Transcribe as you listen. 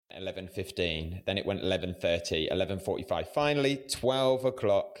11:15. Then it went 11:30, 11:45. Finally, 12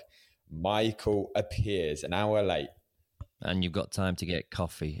 o'clock, Michael appears an hour late. And you've got time to get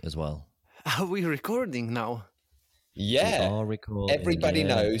coffee as well. Are we recording now? Yeah. We are recording, Everybody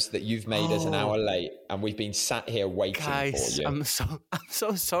knows that you've made us an hour late, and we've been sat here waiting Guys, for you. I'm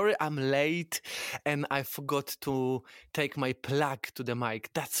so sorry. I'm late, and I forgot to take my plug to the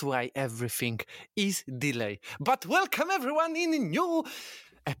mic. That's why everything is delay. But welcome everyone in a new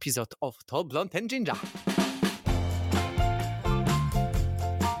episode of Tall Blonde and Ginger.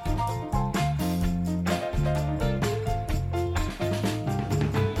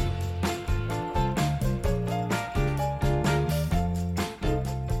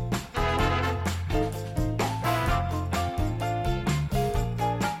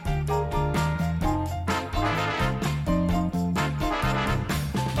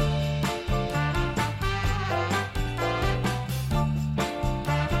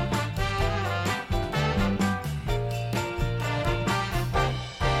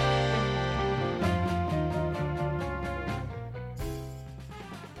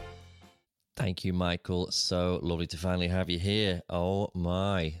 Thank you, Michael. So lovely to finally have you here. Oh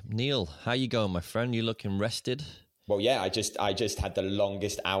my. Neil, how you going, my friend? You looking rested? Well, yeah, I just had the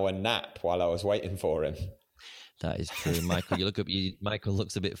longest hour nap while I was waiting for him. That is true. Michael, Michael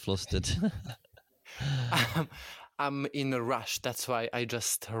looks a bit flustered. I'm in a rush. That's why I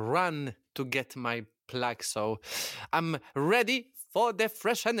just ran to get my plug. So I'm ready for the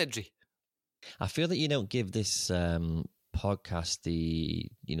fresh energy. I feel that you don't give this podcast the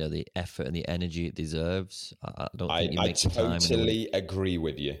effort and the energy it deserves. I don't think you make the time. I totally agree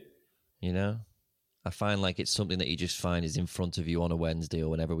with you. You know, I find like it's something that you just find is in front of you on a Wednesday or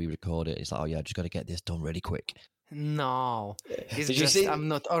whenever we record it. It's like, oh yeah, I just got to get this done really quick. No, it's just I'm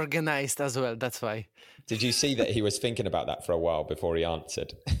not organized as well. That's why. Did you see that he was thinking about that for a while before he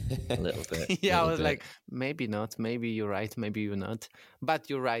answered? A little bit. Yeah, I was like, maybe not. Maybe you're right. Maybe you're not. But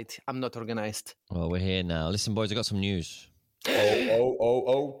you're right. I'm not organized. Well, we're here now. Listen, boys, I got some news.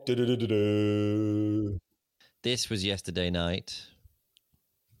 Oh. This was yesterday night.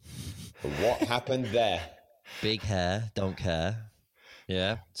 What happened there? Big hair, don't care.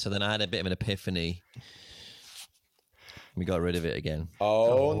 Yeah. So then I had a bit of an epiphany. We got rid of it again.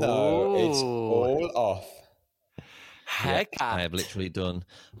 Oh no, it's all off. Haircut. Yeah, I have literally done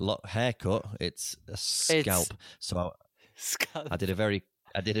haircut. It's a scalp. So I did a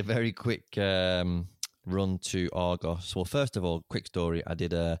very quick run to Argos. Well, first of all, quick story. I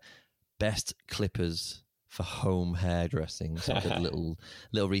did a best clippers for home hairdressing. So I did a little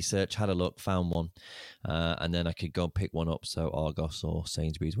research, had a look, found one, and then I could go and pick one up. So Argos or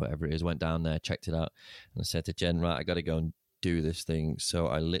Sainsbury's, whatever it is, went down there, checked it out, and I said to Jen, right, I got to go and do this thing. So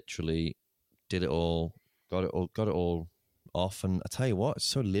I literally did it all, got it all off, and I tell you what, it's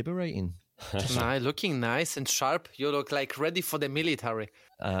so liberating. Looking nice and sharp. You look like ready for the military.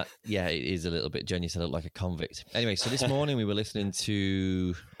 Yeah, it is a little bit. Jenny said I look like a convict. Anyway, so this morning we were listening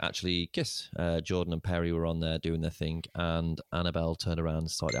to actually Kiss. Jordan and Perry were on there doing their thing, and Annabelle turned around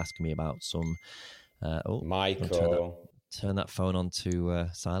and started asking me about some. Michael, turn that phone on to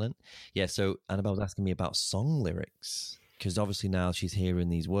silent. Yeah, so Annabelle was asking me about song lyrics because obviously now she's hearing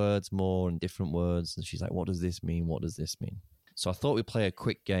these words more and different words, and she's like, "What does this mean? What does this mean?" So I thought we'd play a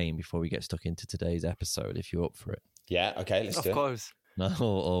quick game before we get stuck into today's episode, if you're up for it. Yeah, okay, let's do it. Of course. No,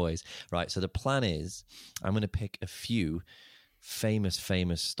 always. Right, so the plan is I'm going to pick a few famous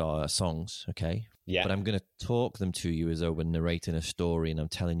songs, okay? Yeah. But I'm going to talk them to you as though we're narrating a story and I'm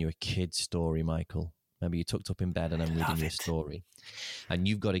telling you a kid's story, Michael. Maybe you're tucked up in bed and I'm reading you a story. And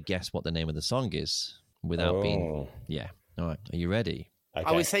you've got to guess what the name of the song is without being... Yeah. All right, are you ready? Okay.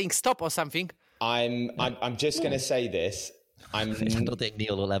 Are we saying stop or something? I'm just going to say this. I don't think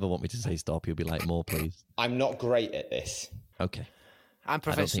Neil will ever want me to say stop. He'll be like, more, please. I'm not great at this. Okay. I'm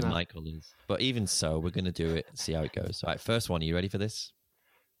professional. I don't think Michael is. But even so, we're going to do it, see how it goes. All right, first one. Are you ready for this?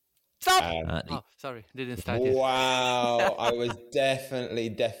 Stop! Sorry. Didn't start yet. Wow. I was definitely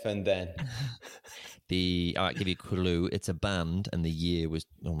deafened then. All right, give you a clue. It's a band and the year was,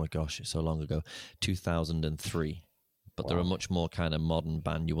 oh my gosh, it's so long ago, 2003. But they're a much more kind of modern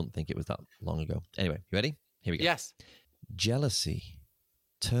band. You wouldn't think it was that long ago. Anyway, you ready? Here we go. Yes. Jealousy,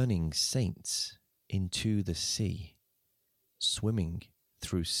 turning saints into the sea, swimming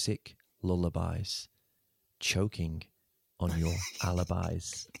through sick lullabies, choking on your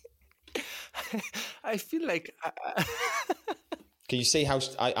alibis. I feel like... Can you see how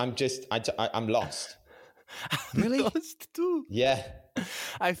I'm lost? Really? I'm lost too. Yeah.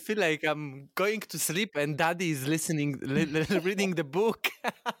 I feel like I'm going to sleep and Daddy is listening, reading the book.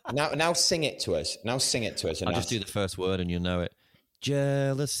 Now sing it to us. I'll just do the first word and you'll know it.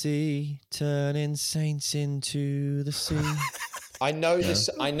 Jealousy turning saints into the sea. I know this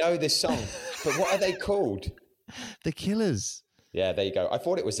song, but what are they called? The Killers. Yeah, there you go. I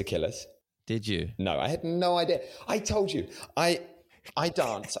thought it was the Killers. Did you? No, I had no idea. I told you, I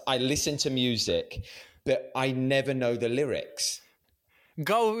dance, I listen to music, but I never know the lyrics.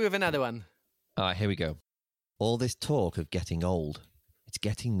 Go with another one. All right, here we go. All this talk of getting old, it's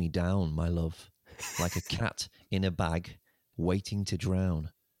getting me down, my love. Like a cat in a bag, waiting to drown.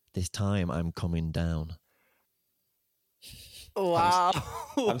 This time I'm coming down. Wow.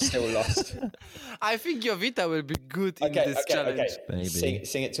 I'm still lost. I think Jovita will be good in this challenge. Baby.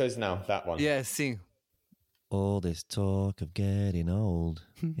 Sing it to us now, that one. Yeah, sing. All this talk of getting old,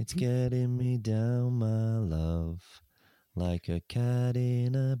 it's getting me down, my love. Like a cat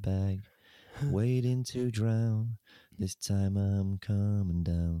in a bag, waiting to drown. This time I'm coming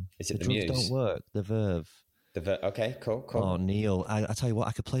down. Is it the the drums Muse? don't work, the Verve. Okay, cool. Oh, Neil, I tell you what,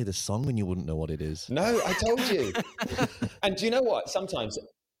 I could play the song and you wouldn't know what it is. No, I told you. And do you know what? Sometimes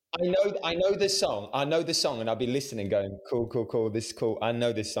I know this song. I know the song, and I'll be listening, going, cool. This is cool. I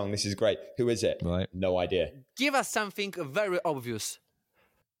know this song. This is great. Who is it? Right. No idea. Give us something very obvious.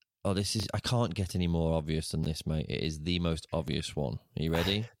 Oh, I can't get any more obvious than this, mate. It is the most obvious one. Are you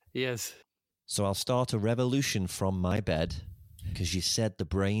ready? Yes. So I'll start a revolution from my bed, because you said the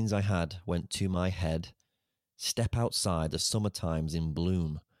brains I had went to my head. Step outside, the summertime's in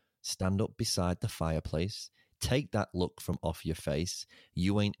bloom. Stand up beside the fireplace. Take that look from off your face.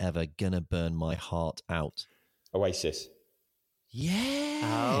 You ain't ever gonna burn my heart out. Oasis. Yes.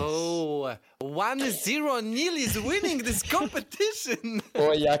 Oh, 1-0. Neil is winning this competition.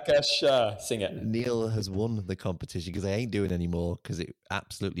 Oyakasha. Sing it. Neil has won the competition because I ain't doing any more because it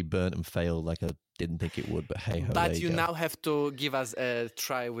absolutely burnt and failed like I didn't think it would. But hey, ho, But there you go. now have to give us a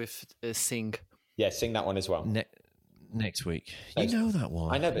try with sing. Yeah, sing that one as well. Next week. You know that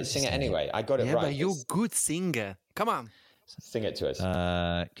one. I know, but sing it anyway. I got it Yeah, right. but you're good singer. Come on. Sing it to us.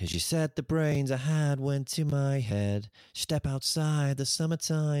 Because you said the brains I had went to my head. Step outside, the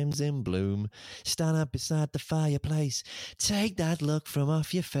summertime's in bloom. Stand up beside the fireplace. Take that look from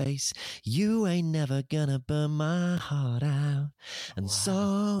off your face. You ain't never gonna burn my heart out. And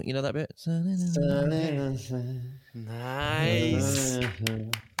so, you know that bit? Nice.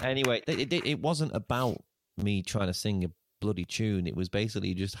 Anyway, it wasn't about me trying to sing a bloody tune. It was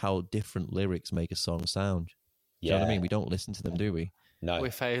basically just how different lyrics make a song sound. Do you know what I mean? We don't listen to them, do we? No. We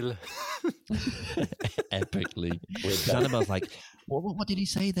fail. Epically. Annabelle's like, what did he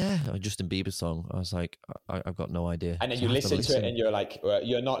say there? A Justin Bieber song. I was like, I've got no idea. And then you listen to it and you're like,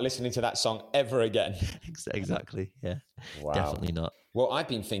 you're not listening to that song ever again. Exactly, yeah. Wow. Definitely not. Well, I've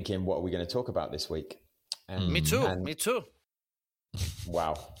been thinking, what are we going to talk about this week? Me too.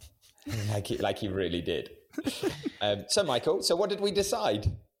 Wow. like he really did. So, Michael, what did we decide?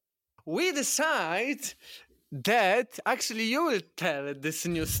 We decide that actually you will tell this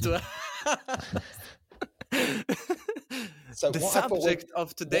news to us. So the subject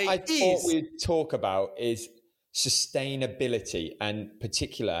of today what I thought we'd talk about is sustainability, and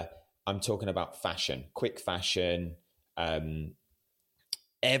particular, I'm talking about fashion, quick fashion,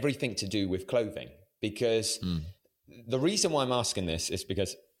 everything to do with clothing. Because the reason why I'm asking this is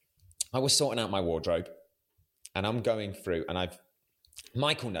because I was sorting out my wardrobe, and I'm going through, and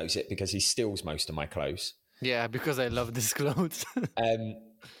Michael knows it because he steals most of my clothes. Yeah, because I love these clothes. And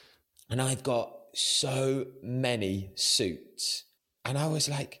I've got so many suits. And I was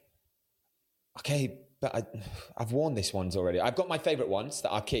like, okay, but I've worn these ones already. I've got my favorite ones that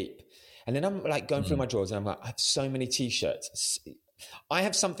I'll keep. And then I'm like going through my drawers and I'm like, I have so many t-shirts. I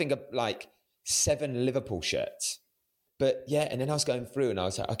have something like 7 Liverpool shirts. But yeah, and then I was going through and I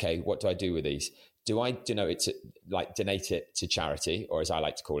was like, okay, what do I do with these? Do I donate it to charity, or as I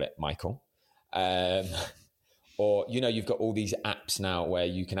like to call it, Michael? Or, you've got all these apps now where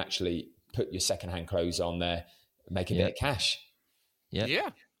you can actually put your secondhand clothes on there, make a bit of cash. Yeah.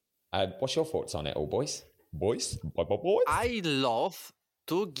 What's your thoughts on it all, boys? Boys? I love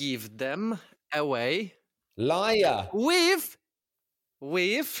to give them away. Liar. With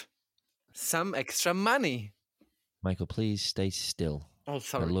some extra money. Michael, please stay still. Oh,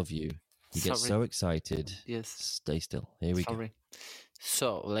 sorry. I love you. You get so excited. Yes. Stay still. Here we go.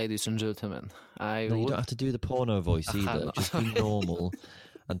 So, ladies and gentlemen, you don't have to do the porno voice either. Just be normal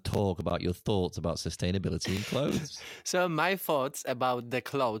and talk about your thoughts about sustainability in clothes. So, my thoughts about the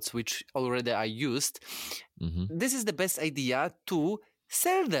clothes, which already I used, this is the best idea to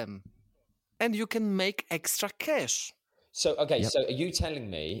sell them. And you can make extra cash. So, okay, so are you telling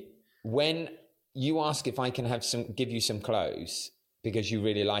me when you ask if I can give you some clothes because you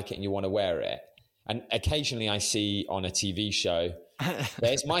really like it and you want to wear it, and occasionally I see on a TV show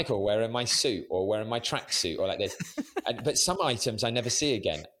There's Michael wearing my suit or wearing my tracksuit or like this. But some items I never see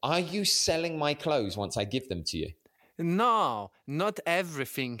again. Are you selling my clothes once I give them to you? No, not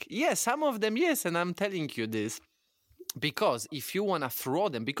everything. Yes, some of them, yes, and I'm telling you this. Because if you want to throw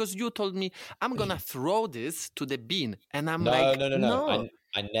them, because you told me I'm going to throw this to the bin. And I'm no.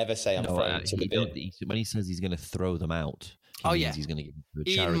 I never say I'm throwing it to the bin. When he says he's going to throw them out, he's going to give them to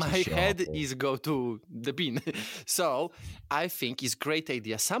a charity in my shop head is go to the bin. So I think it's great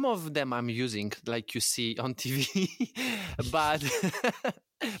idea. Some of them I'm using, like you see on TV, but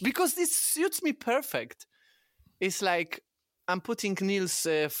because this suits me perfect. It's like I'm putting Neil's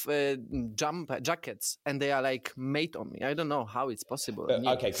jackets and they are like made on me. I don't know how it's possible.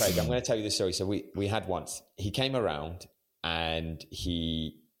 Okay, Craig, I'm going to tell you the story. So we had once, he came around and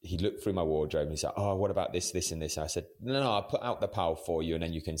he looked through my wardrobe and he said, oh, what about this, this and this? And I said, no, I'll put out the pile for you and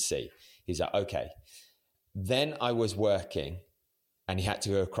then you can see. He's like, okay. Then I was working and he had to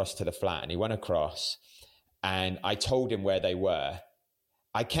go across to the flat and he went across and I told him where they were.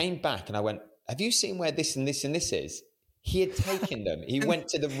 I came back and I went, have you seen where this and this and this is? He had taken them. He went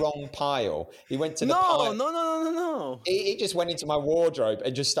to the wrong pile. He went to the pile. No. He just went into my wardrobe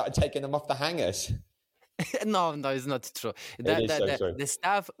and just started taking them off the hangers. No, it's not true. True. The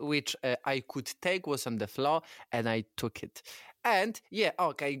stuff which I could take was on the floor and I took it. And yeah,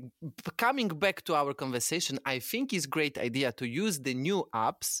 okay, coming back to our conversation, I think it's a great idea to use the new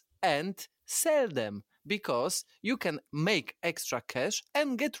apps and sell them because you can make extra cash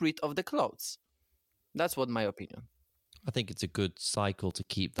and get rid of the clothes. That's what my opinion. I think it's a good cycle to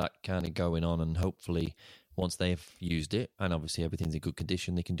keep that kind of going on, and hopefully once they've used it and obviously everything's in good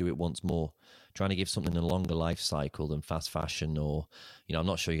condition, they can do it once more. Trying to give something a longer life cycle than fast fashion or, I'm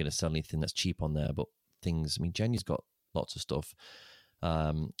not sure you're going to sell anything that's cheap on there, but things, Jenny's got lots of stuff.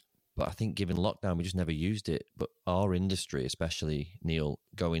 But I think given lockdown, we just never used it. But our industry, especially, Neil,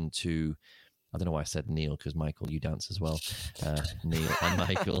 going to... I don't know why I said Neil, because Michael, you dance as well. Neil and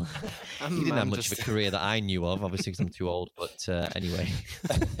Michael. You didn't have much of a career that I knew of, obviously, because I'm too old. But anyway.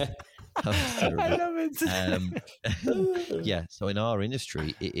 I love it. Yeah, so in our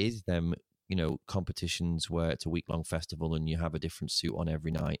industry, it is them, competitions where it's a week-long festival and you have a different suit on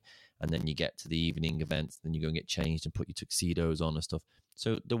every night. And then you get to the evening events, then you go and get changed and put your tuxedos on and stuff.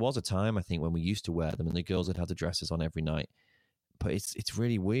 So there was a time, I think, when we used to wear them and the girls had the dresses on every night. But it's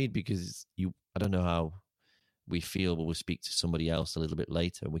really weird because I don't know how we feel, but we'll speak to somebody else a little bit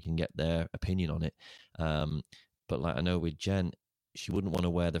later. We can get their opinion on it. But like I know with Jen, she wouldn't want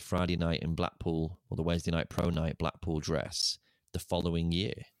to wear the Friday night in Blackpool or the Wednesday night pro night Blackpool dress the following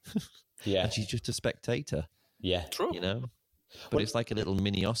year. Yeah. And she's just a spectator. Yeah. True. But it's like a little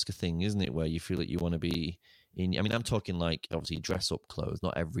mini Oscar thing, isn't it? Where you feel like you want to be in, I'm talking like obviously dress up clothes,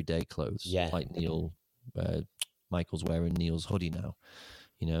 not everyday clothes. Yeah. Like Neil, Michael's wearing Neil's hoodie now,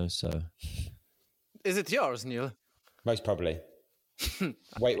 so. Is it yours, Neil? Most probably.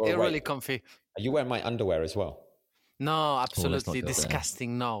 Wait. Really comfy. Are you wearing my underwear as well? No, absolutely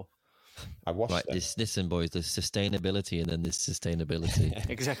disgusting. No. I washed them. Listen, boys, there's sustainability and then there's sustainability.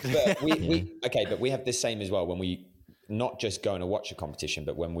 Exactly. But but we have the same as well when we not just going to watch a competition,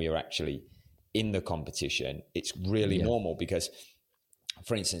 but when we are actually in the competition, it's really normal because,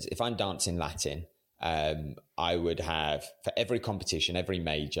 for instance, if I'm dancing Latin, I would have, for every competition, every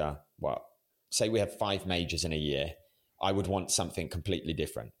major, say we have 5 majors in a year, I would want something completely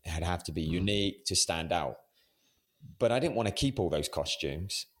different. It'd have to be unique to stand out. But I didn't want to keep all those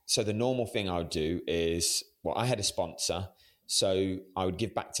costumes. So the normal thing I would do is, I had a sponsor. So I would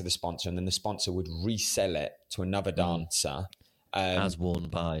give back to the sponsor and then the sponsor would resell it to another dancer. As worn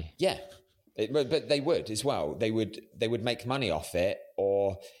by. Yeah. But they would as well. They would make money off it,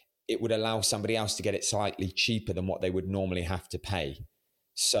 or it would allow somebody else to get it slightly cheaper than what they would normally have to pay.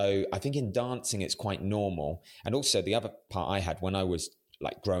 So I think in dancing, it's quite normal. And also the other part I had when I was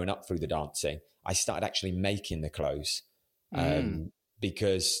like growing up through the dancing, I started actually making the clothes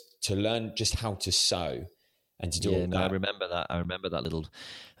because to learn just how to sew and to do all that. I remember that. I remember that little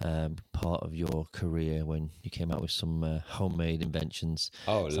part of your career when you came out with some homemade inventions.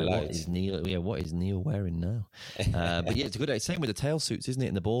 Oh, like, what is Neil? Yeah, what is Neil wearing now? But yeah, it's a good. Same with the tail suits, isn't it?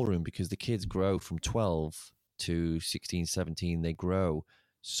 In the ballroom, because the kids grow from 12 to 16, 17. They grow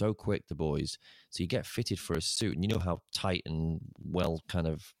so quick, the boys. So you get fitted for a suit, and you know how tight and well kind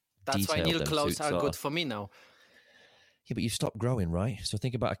of. That's why Neil clothes are good for me now. Yeah, but you stop growing, right? So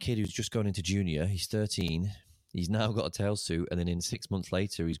think about a kid who's just gone into junior. He's 13. He's now got a tail suit, and then in 6 months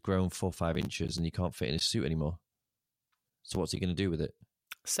later, he's grown 4 or 5 inches, and he can't fit in his suit anymore. So what's he going to do with it?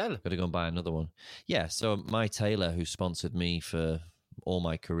 Sell. Got to go and buy another one. Yeah. So my tailor, who sponsored me for all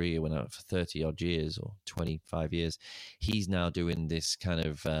my career when I for 30 odd years or 25 years. He's now doing this kind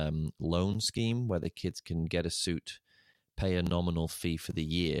of loan scheme where the kids can get a suit, pay a nominal fee for the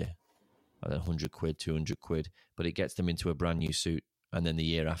year, 100 quid, 200 quid, but it gets them into a brand new suit. And then the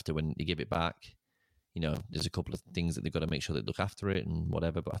year after, when you give it back, there's a couple of things that they've got to make sure they look after it and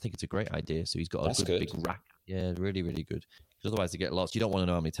whatever. But I think it's a great idea. So he's got a good big rack. Yeah, really, really good. Because otherwise they get lost. You don't want to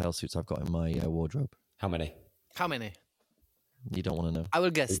know how many tail suits I've got in my wardrobe. How many? You don't want to know. I will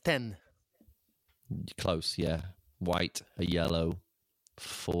guess 10. Close, yeah. White, a yellow,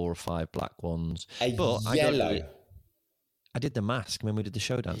 4 or 5 black ones. Yellow? I did the mask when we did the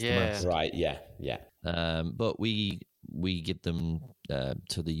show dance. Yeah. The mask. Right, yeah. But we give them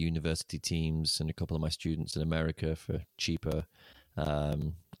to the university teams and a couple of my students in America for cheaper.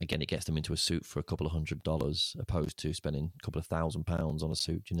 Again, it gets them into a suit for a couple of $100 opposed to spending a couple of £1,000 on a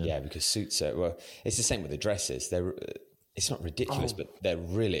suit. Yeah, because suits are it's the same with the dresses. It's not ridiculous, but they're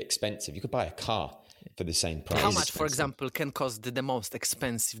really expensive. You could buy a car for the same price. How much, for example, can cost the most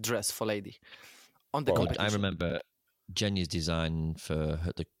expensive dress for lady on the competition? I remember Jenya's design for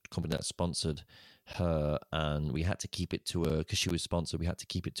the company that sponsored her, and we had to keep it to because she was sponsored, we had to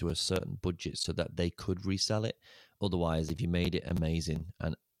keep it to a certain budget so that they could resell it. Otherwise, if you made it amazing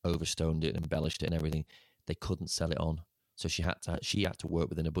and overstoned it, embellished it and everything, they couldn't sell it on. So she had to work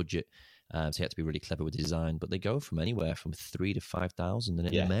within a budget. So you had to be really clever with design. But they go from anywhere from $3,000 to $5,000, and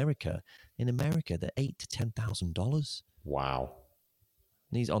in America, they're $8,000 to $10,000. Wow.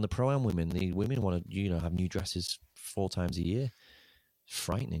 These on the pro-am women, the women want to have new dresses 4 times a year.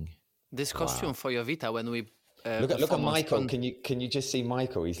 Frightening. This costume for your Vita when we look at Michael. Can you just see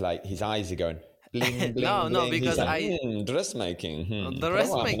Michael? He's like, his eyes are going bling, bling, no, bling. because dressmaking.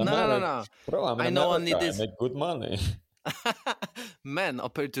 Dressmaking. No. I know only this. I make good money. Man,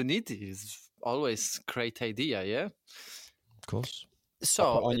 opportunity is always great idea, yeah? Of course. So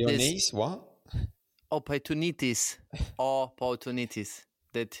on your knees, what? Opportunities.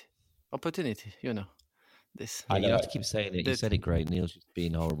 That opportunity, this. You have to keep saying it. You said it great. Neil's just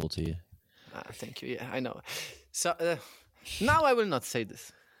being horrible to you. Thank you. Yeah, I know. So now I will not say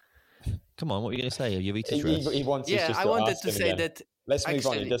this. Come on, what are you going to say? Your Vita dress? He wants us just to wanted ask to him say again. that. Let's move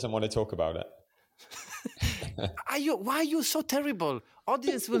on. He doesn't want to talk about it. Why are you so terrible?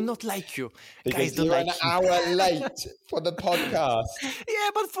 Audience will not like you. Because Guys don't you're like an hour late for the podcast. Yeah,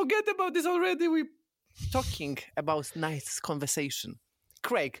 but forget about this already. We're talking about nice conversation.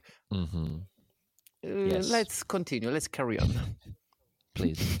 Craig, Yes. Let's continue. Let's carry on.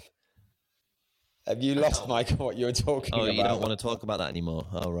 Please. Have you lost, Michael, what you were talking about? Oh, you don't want to talk about that anymore?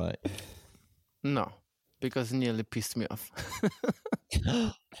 Oh, right. No, because nearly pissed me off.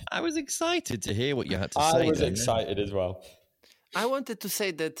 I was excited to hear what you had to say. I was excited as well. I wanted to say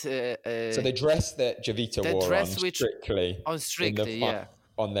that... so the dress that Jovita wore on Strictly,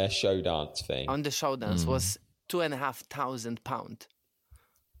 on their show dance thing. On the show dance was £2,500.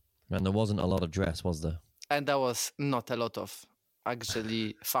 And there wasn't a lot of dress, was there? And there was not a lot of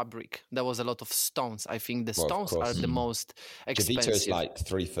actually fabric. There was a lot of stones. I think the stones are the most expensive. Jovita is like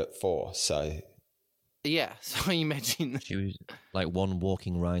 3'4", so... Yeah, so imagine. She was like one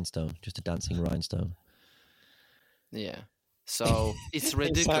walking rhinestone, just a dancing rhinestone. Yeah. So it's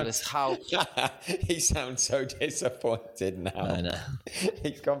ridiculous how... He sounds so disappointed now. I know.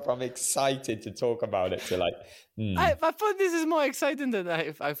 He's gone from excited to talk about it to like... I thought this is more exciting than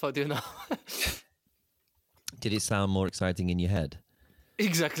I thought, Did it sound more exciting in your head?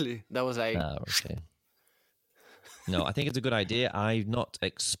 Exactly. That was like... Oh, okay. No, I think it's a good idea. I've not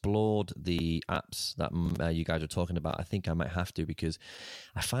explored the apps that you guys are talking about. I think I might have to because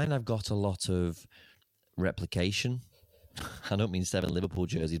I find I've got a lot of replication. I don't mean 7 Liverpool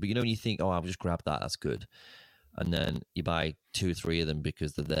jerseys, but when you think, I'll just grab that, that's good. And then you buy 2 or 3 of them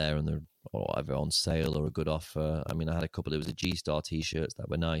because they're there and they're either on sale or a good offer. I mean, I had a couple, there was a G-Star t-shirts that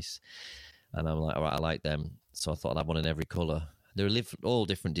were nice. And I'm like, all right, I like them. So I thought I'd have one in every colour. They're all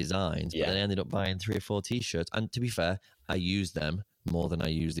different designs, but then I ended up buying 3 or 4 t-shirts. And to be fair, I use them more than I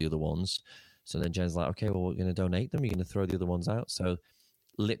use the other ones. So then Jen's like, okay, well, we're going to donate them. You're going to throw the other ones out. So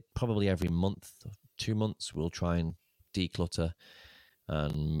probably every month, 2 months, we'll try and declutter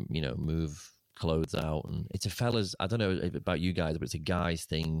and, move clothes out. And it's a fella's, I don't know about you guys, but it's a guy's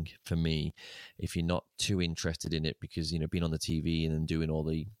thing for me. If you're not too interested in it because, being on the TV and then doing all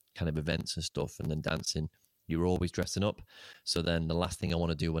the kind of events and stuff and then dancing, you're always dressing up. So then the last thing I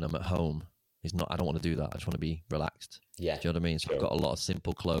want to do when I'm at home is I don't want to do that. I just want to be relaxed. Yeah. Do you know what I mean? So I've got a lot of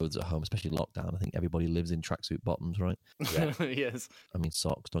simple clothes at home, especially lockdown. I think everybody lives in tracksuit bottoms, right? Yeah. Yes. I mean,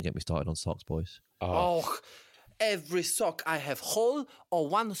 socks. Don't get me started on socks, boys. Oh, every sock I have hole or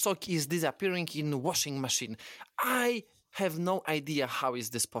one sock is disappearing in the washing machine. I have no idea how is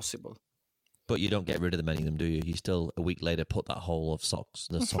this possible. But you don't get rid of the many of them, do you? You still, a week later, put that hole of socks,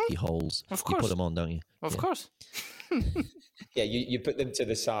 the socky holes. Of You course. put them on, don't you? Of course. Yeah, you put them to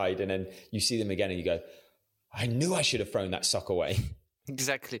the side and then you see them again and you go, I knew I should have thrown that sock away.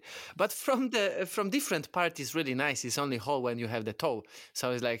 Exactly. But from different part is really nice. It's only hole when you have the toe.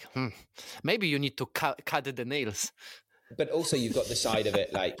 So it's like, maybe you need to cut the nails. But also you've got the side of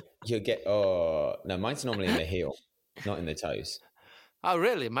it, like you get, no, mine's normally in the heel, not in the toes. Oh,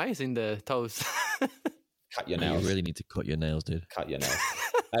 really? Mine's in the toes. Cut your nails. You really need to cut your nails, dude. Cut your nails.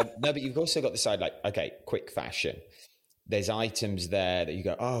 No, but you've also got the side like, okay, quick fashion. There's items there that you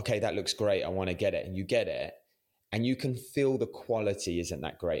go, oh, okay, that looks great. I want to get it. And you get it. And you can feel the quality isn't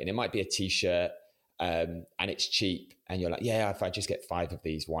that great. And it might be a T-shirt and it's cheap. And you're like, yeah, if I just get 5 of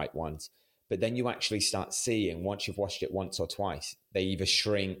these white ones. But then you actually start seeing, once you've washed it once or twice, they either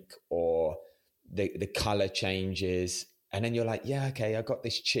shrink or the color changes. And then you're like, yeah, okay, I got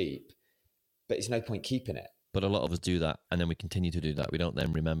this cheap, but it's no point keeping it. But a lot of us do that, and then we continue to do that. We don't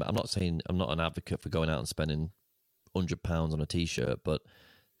then remember. I'm not an advocate for going out and spending £100 on a T-shirt, but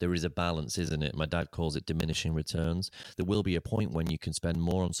there is a balance, isn't it? My dad calls it diminishing returns. There will be a point when you can spend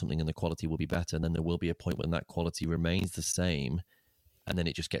more on something and the quality will be better, and then there will be a point when that quality remains the same, and then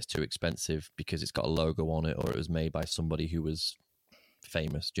it just gets too expensive because it's got a logo on it or it was made by somebody who was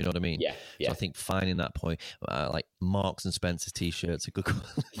famous. Do you know what I mean? Yeah. So I think finding that point, like Marks and Spencer's T-shirts are good.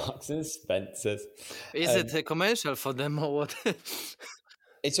 Marks and Spencer's. Is it a commercial for them or what?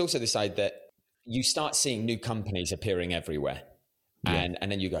 It's also the side that you start seeing new companies appearing everywhere. Yeah.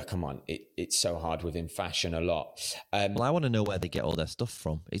 And then you go, come on, it's so hard within fashion a lot. Well, I want to know where they get all their stuff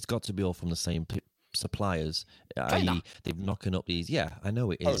from. It's got to be all from the same suppliers. I.e., they're knocking up these. Yeah, I know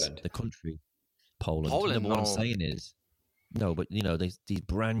it is. Poland. The country. Poland. Poland, No, what I'm saying is, no, but you know, these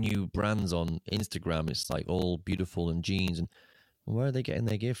brand new brands on Instagram, it's like all beautiful and jeans. And where are they getting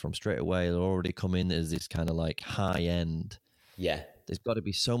their gear from? Straight away, they'll already come in as this kind of like high end. Yeah. There's got to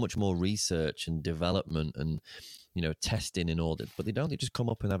be so much more research and development and, you know, testing in order. But they don't. They just come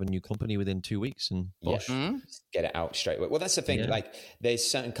up and have a new company within 2 weeks and bosh. Yeah. Get it out straight away. Well, that's the thing. Yeah. Like, there's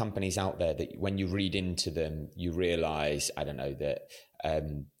certain companies out there that when you read into them, you realize, I don't know, that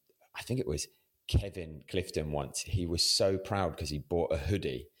I think it was Kevin Clifton once. He was so proud because he bought a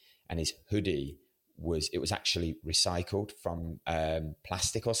hoodie and his hoodie was actually recycled from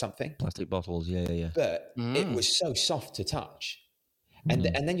plastic or something. Plastic bottles, yeah. But it was so soft to touch. And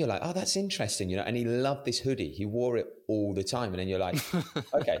then you're like, oh, that's interesting, you know. And he loved this hoodie. He wore it all the time. And then you're like,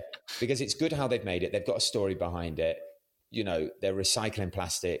 okay, because it's good how they've made it. They've got a story behind it. You know, they're recycling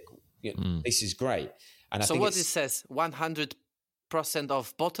plastic. You know, this is great. And so what it says, 100%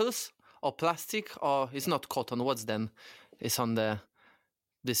 of bottles or plastic, or it's not cotton? What's then? It's on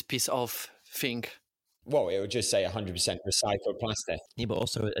this piece of thing. Well, it would just say 100% recycled plastic. Yeah, but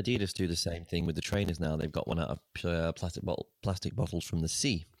also Adidas do the same thing with the trainers now. They've got one out of plastic bottles from the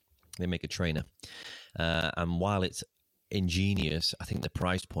sea. They make a trainer. And while it's ingenious, I think the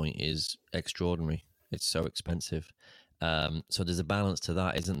price point is extraordinary. It's so expensive. So there's a balance to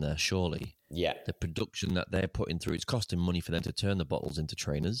that, isn't there, surely? Yeah. The production that they're putting through, it's costing money for them to turn the bottles into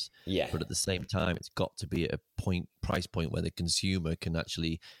trainers. Yeah. But at the same time, it's got to be at a price point where the consumer can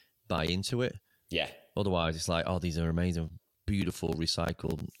actually buy into it. Yeah. Otherwise, it's like, oh, these are amazing, beautiful,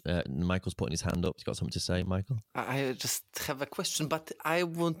 recycled. Michael's putting his hand up. He's got something to say, Michael? I just have a question, but I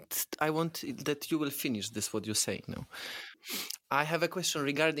want that you will finish this, what you're saying now. I have a question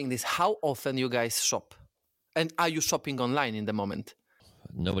regarding this. How often you guys shop? And are you shopping online in the moment?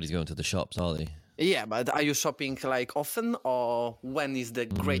 Nobody's going to the shops, are they? Yeah, but are you shopping like often, or when is the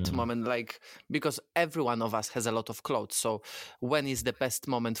great moment? Like, because every one of us has a lot of clothes. So when is the best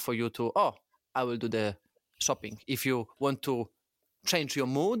moment for you to, I will do the shopping? If you want to change your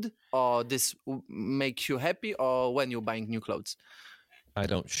mood, or this make you happy, or when you're buying new clothes? I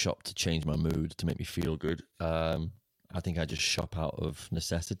don't shop to change my mood, to make me feel good. I think I just shop out of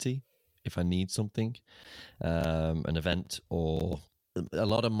necessity if I need something, an event, or a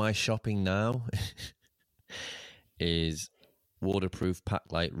lot of my shopping now is waterproof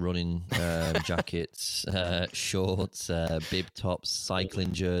Paclite running jackets, shorts, bib tops,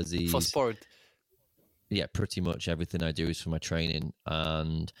 cycling jerseys. For sport. Yeah, pretty much everything I do is for my training,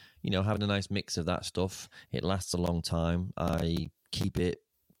 and, you know, having a nice mix of that stuff. It lasts a long time. I keep it,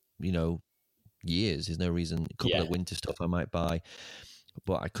 you know, years. There's no reason. A couple of winter stuff I might buy,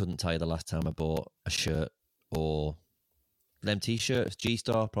 but I couldn't tell you the last time I bought a shirt or them T-shirts.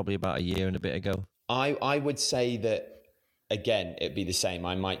 G-Star, probably about a year and a bit ago. I would say that, again, it'd be the same.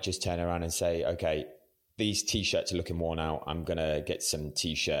 I might just turn around and say, okay, these T-shirts are looking worn out. I'm going to get some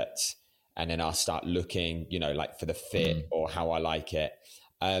T-shirts. and then I'll start looking, like for the fit or how I like it.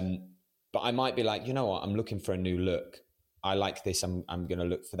 But I might be like, you know what, I'm looking for a new look. I like this. I'm going to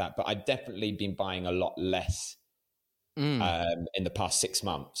look for that. But I've definitely been buying a lot less in the past 6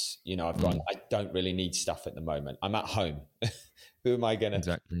 months. I've gone, I don't really need stuff at the moment. I'm at home. Who am I going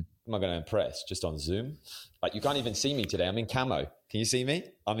to impress? Just on Zoom? Like, you can't even see me today. I'm in camo. Can you see me?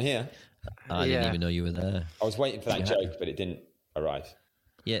 I'm here. I didn't even know you were there. I was waiting for that joke, but it didn't arrive.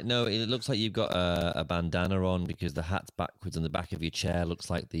 Yeah, no, it looks like you've got a bandana on because the hat's backwards and the back of your chair looks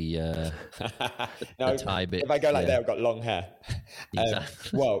like the tie bit. If I go like that, I've got long hair.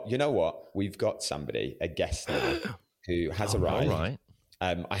 Exactly. Well, you know what? We've got a guest now, who has arrived. All right.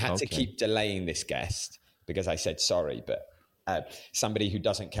 I had to keep delaying this guest because I said sorry, but somebody who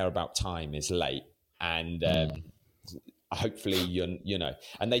doesn't care about time is late. And hopefully,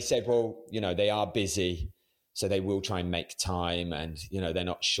 and they said, well, they are busy. So they will try and make time, and they're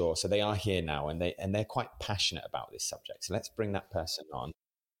not sure. So they are here now, and they're quite passionate about this subject. So let's bring that person on.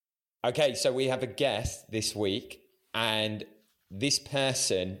 Okay, so we have a guest this week, and this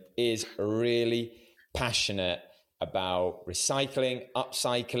person is really passionate about recycling,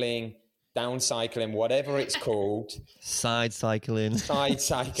 upcycling, downcycling, whatever it's called. Side cycling.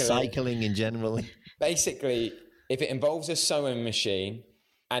 Cycling in general. Basically, if it involves a sewing machine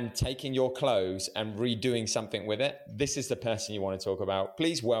and taking your clothes and redoing something with it, this is the person you want to talk about.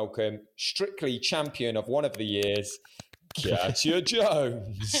 Please welcome Strictly Champion of one of the years, Katya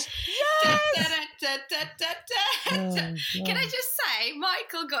Jones. Can I just say,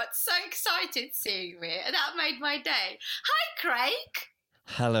 Michael got so excited seeing me, and that made my day. Hi, Craig.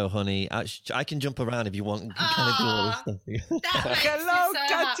 Hello, honey. I can jump around if you want. You can kind of do all this stuff. Hello,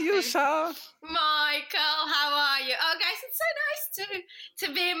 Katyusha. Michael, how are you? Oh, guys, it's so nice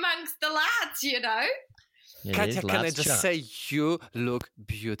to be amongst the lads, Yeah, Katya, can I just say you look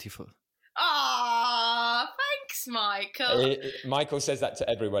beautiful? Oh, thanks, Michael. Michael says that to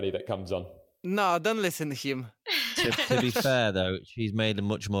everybody that comes on. No, don't listen to him. To be fair, though, she's made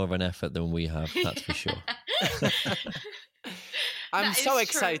much more of an effort than we have, that's for sure. I'm so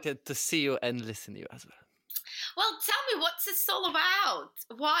excited to see you and listen to you as well. Well, tell me, what's this all about?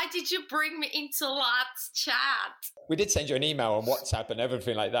 Why did you bring me into Lads Chat? We did send you an email on WhatsApp and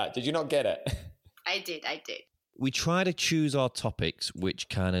everything like that. Did you not get it? I did. We try to choose our topics which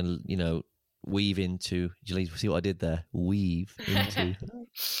kind of, weave into, see what I did there? Weave into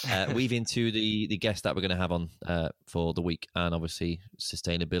the guest that we're going to have on for the week. And obviously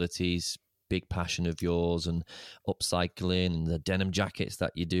sustainability's big passion of yours, and upcycling, and the denim jackets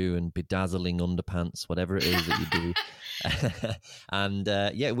that you do, and bedazzling underpants, whatever it is that you do. And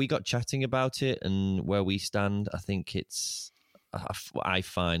we got chatting about it and where we stand. I think I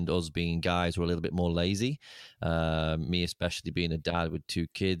find us being guys were a little bit more lazy, me especially being a dad with 2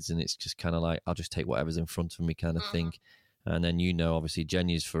 kids, and it's just kind of like, I'll just take whatever's in front of me kind of thing. And then, obviously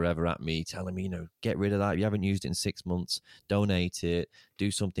Jenny's forever at me telling me, get rid of that. You haven't used it in 6 months. Donate it.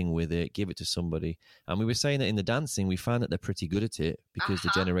 Do something with it. Give it to somebody. And we were saying that in the dancing, we find that they're pretty good at it because the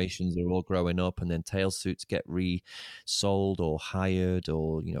generations are all growing up, and then tail suits get resold or hired,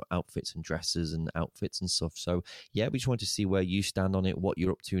 or, outfits and dresses and outfits and stuff. So, yeah, we just wanted to see where you stand on it, what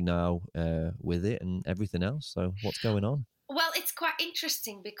you're up to now with it and everything else. So what's going on? Well, it's quite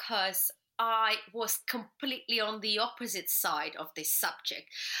interesting because I was completely on the opposite side of this subject.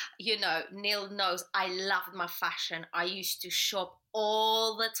 Neil knows I loved my fashion. I used to shop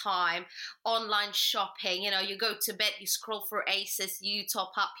all the time, online shopping. You go to bed, you scroll through ASOS, you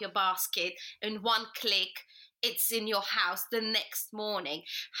top up your basket, in one click, it's in your house the next morning.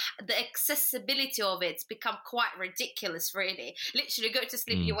 The accessibility of it's become quite ridiculous, really. Literally go to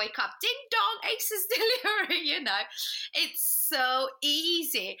sleep, you wake up, ding dong, ASOS delivery, It's so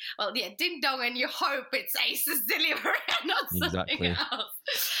easy. Well, yeah, ding dong, and you hope it's ASOS delivery and not something else.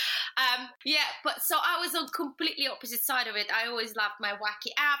 But so I was on completely opposite side of it. I always loved my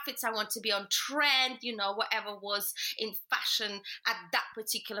wacky outfits. I want to be on trend, whatever was in fashion at that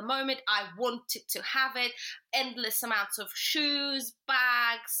particular moment. I wanted to have it. Endless amounts of shoes,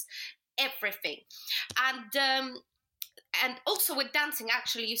 bags, everything. And also with dancing,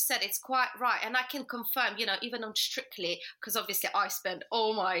 actually, you said it's quite right. And I can confirm, even on Strictly, because obviously I spend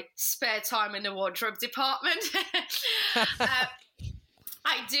all my spare time in the wardrobe department.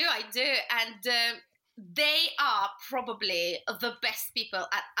 I do. And they are probably the best people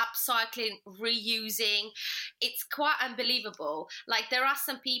at upcycling, reusing. It's quite unbelievable. Like, there are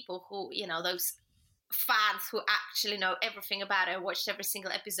some people who, those fans who actually know everything about it, watched every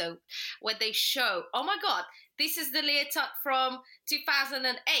single episode, where they show, oh my God, this is the leotard from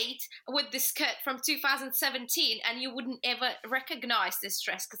 2008 with the skirt from 2017, and you wouldn't ever recognize this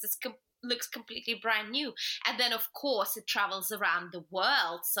dress because it's looks completely brand new. And then of course it travels around the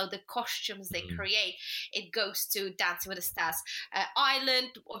world, so the costumes they create, it goes to Dancing with the Stars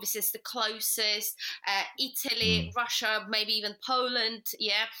Ireland, obviously it's the closest, Italy, Russia, maybe even Poland.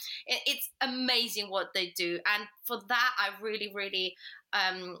 It's amazing what they do, and for that I really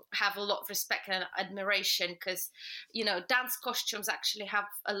have a lot of respect and admiration, because dance costumes actually have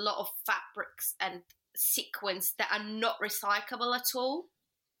a lot of fabrics and sequins that are not recyclable at all.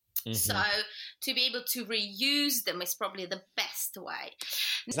 So to be able to reuse them is probably the best way.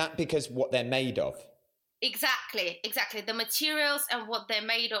 Is that because what they're made of? Exactly. The materials and what they're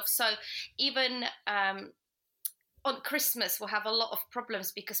made of. So even on Christmas, we'll have a lot of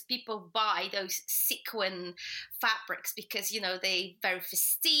problems because people buy those sequin fabrics because, they very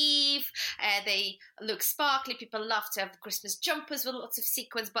festive, they look sparkly. People love to have Christmas jumpers with lots of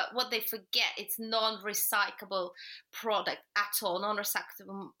sequins, but what they forget, it's non-recyclable product at all,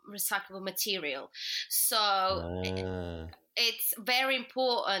 non-recyclable material. So it's very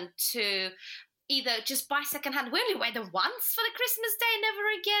important to either just buy secondhand. We only wear them once for the Christmas day, never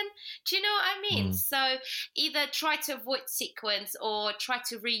again. Do you know what I mean? So either try to avoid sequins or try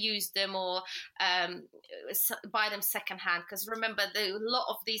to reuse them, or buy them secondhand. Because remember, a lot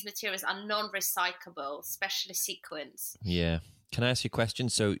of these materials are non-recyclable, especially sequins. Yeah. Can I ask you a question?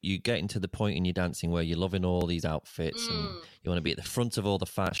 So you get into the point in your dancing where you're loving all these outfits and you want to be at the front of all the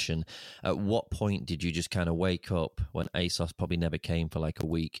fashion. At what point did you just kind of wake up when ASOS probably never came for like a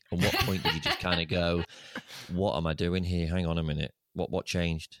week? And what point did you just kind of go, what am I doing here? Hang on a minute. What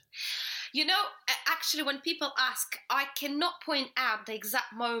changed? Actually, when people ask, I cannot point out the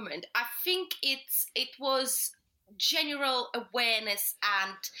exact moment. I think it was general awareness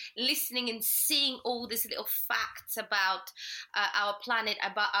and listening and seeing all these little facts about our planet,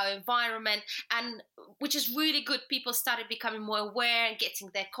 about our environment, and which is really good. People started becoming more aware and getting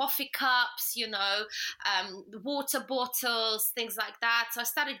their coffee cups, water bottles, things like that. So I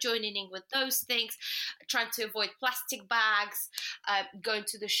started joining in with those things, trying to avoid plastic bags, going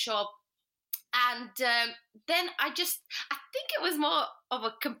to the shop. And then I think it was more of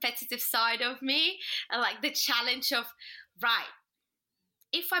a competitive side of me, and like the challenge of, right,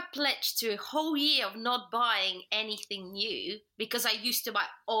 if I pledge to a whole year of not buying anything new, because I used to buy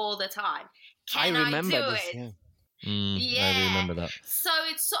all the time, can I do it? I do remember that. So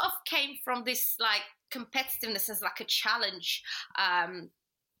it sort of came from this like competitiveness as like a challenge.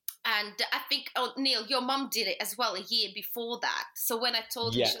 And I think, Neil, your mum did it as well a year before that. So when I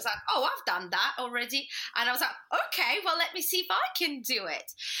told her, she was like, oh, I've done that already. And I was like, okay, well, let me see if I can do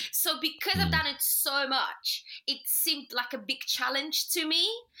it. So because I've done it so much, it seemed like a big challenge to me.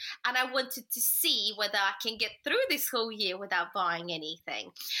 And I wanted to see whether I can get through this whole year without buying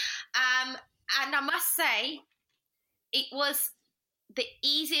anything. And I must say, it was the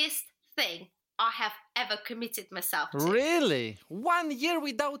easiest thing I have ever committed myself to. Really? 1 year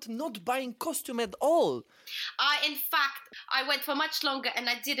without not buying costume at all? In fact, I went for much longer and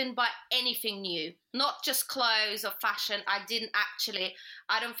I didn't buy anything new. Not just clothes or fashion. I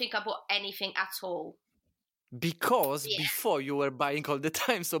don't think I bought anything at all. Because before you were buying all the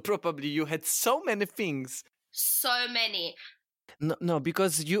time, so probably you had so many things. So many. No,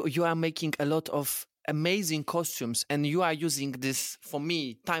 because you are making a lot of amazing costumes and you are using this, for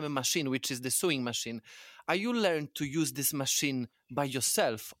me, time machine, which is the sewing machine. Are you learned to use this machine by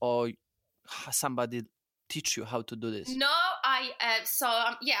yourself, or somebody teach you how to do this? No,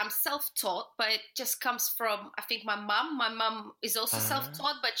 I'm self-taught, but it just comes from, I think, my mum. My mum is also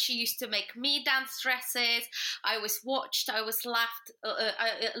self-taught, but she used to make me dance dresses. I always watched, I always laughed.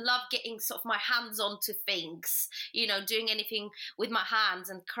 I love getting sort of my hands onto things, doing anything with my hands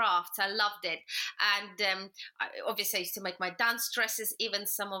and crafts. I loved it. And obviously I used to make my dance dresses, even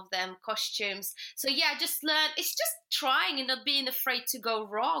some of them costumes. So I just learned, it's just trying and not being afraid to go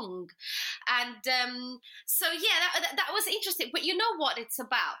wrong. And that was interesting. But you know what it's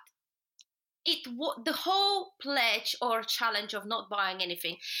about? The whole pledge or challenge of not buying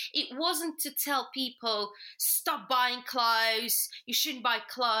anything, it wasn't to tell people, stop buying clothes, you shouldn't buy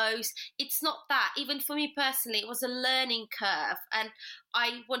clothes. It's not that. Even for me personally, it was a learning curve, and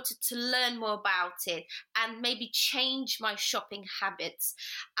I wanted to learn more about it and maybe change my shopping habits.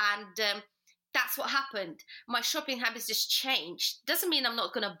 And that's what happened. My shopping habits just changed. Doesn't mean I'm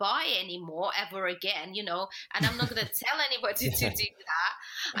not going to buy anymore ever again, and I'm not going to tell anybody to do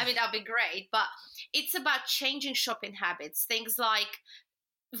that. I mean, that'd be great. But it's about changing shopping habits. Things like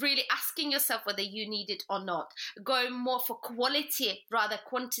really asking yourself whether you need it or not, going more for quality rather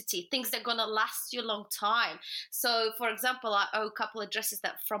quantity, things that are going to last you a long time. So for example, I owe a couple of dresses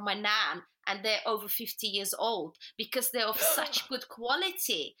that from my nan, and they're over 50 years old because they're of such good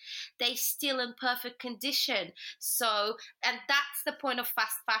quality. They're still in perfect condition. So, and that's the point of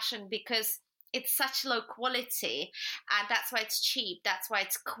fast fashion, because it's such low quality, and that's why it's cheap. That's why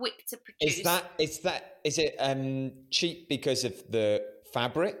it's quick to produce. Is it cheap because of the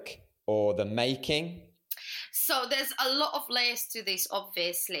fabric or the making? So there's a lot of layers to this,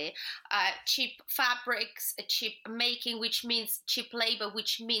 obviously. Cheap fabrics, cheap making, which means cheap labor,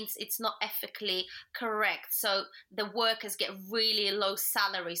 which means it's not ethically correct. So the workers get really low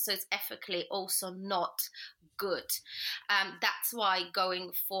salary, so it's ethically also not good. That's why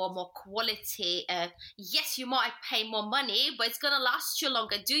going for more quality, yes, you might pay more money, but it's going to last you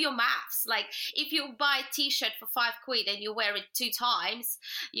longer. Do your maths. Like if you buy a t-shirt for £5 and you wear it 2 times,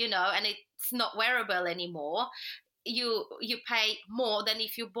 and it's not wearable anymore, you pay more than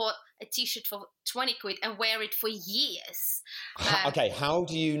if you bought a t-shirt for £20 and wear it for years. Okay, how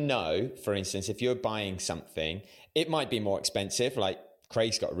do you know, for instance, if you're buying something, it might be more expensive, like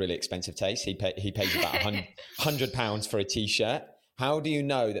Craig's got a really expensive taste. He pays about £100 for a t-shirt. How do you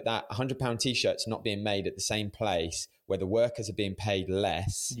know that £100 t-shirt's not being made at the same place where the workers are being paid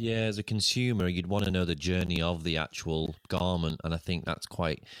less? Yeah, as a consumer, you'd want to know the journey of the actual garment, and I think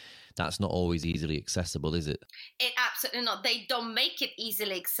that's not always easily accessible, is it? It absolutely not. They don't make it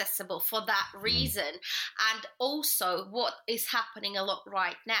easily accessible for that reason. And also what is happening a lot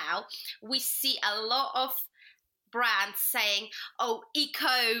right now, we see a lot of brands saying,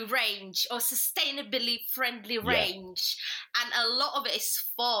 eco range or sustainably friendly range. And a lot of it is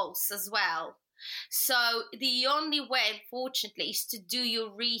false as well. So the only way, unfortunately, is to do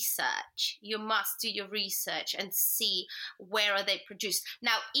your research. You must do your research and see where are they produced.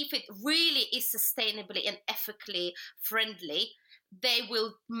 Now, if it really is sustainably and ethically friendly, they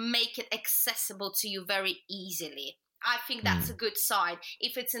will make it accessible to you very easily. I think that's a good sign.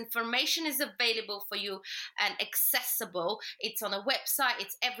 If its information is available for you and accessible, it's on a website,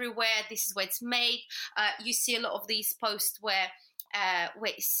 it's everywhere, this is where it's made. You see a lot of these posts where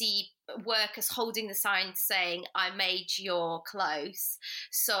you see workers holding the sign saying, I made your clothes.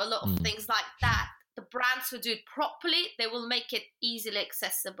 So a lot of things like that. The brands who do it properly, they will make it easily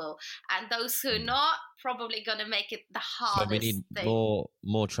accessible. And those who are not, probably going to make it the hardest So we need thing.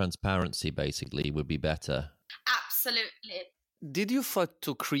 more transparency, basically, would be better. Absolutely. Did you thought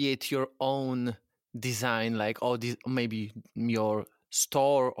to create your own design, like maybe your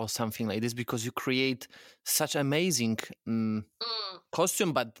store or something like this, because you create such amazing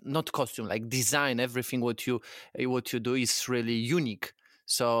costume, but not costume, like design, everything what you do is really unique.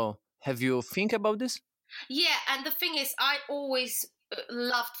 So have you think about this? Yeah, and the thing is, I always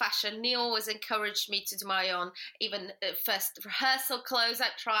loved fashion. Neil always encouraged me to do my own, even first rehearsal clothes I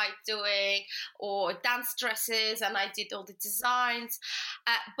tried doing, or dance dresses, and I did all the designs.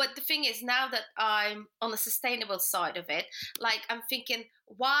 But the thing is, now that I'm on the sustainable side of it, like I'm thinking,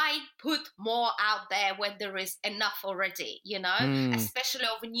 why put more out there when there is enough already, especially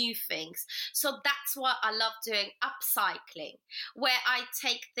of new things. So that's why I love doing upcycling, where I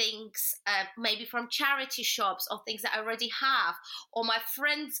take things maybe from charity shops or things that I already have, or my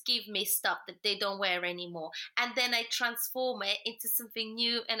friends give me stuff that they don't wear anymore, and then I transform it into something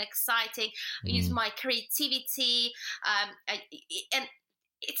new and exciting. Use my creativity, and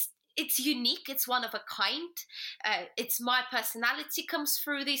it's unique. It's one of a kind. It's my personality comes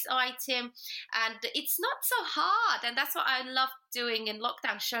through this item, and it's not so hard. And that's what I love doing in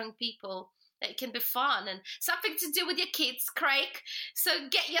lockdown, showing people that it can be fun and something to do with your kids, Craig. So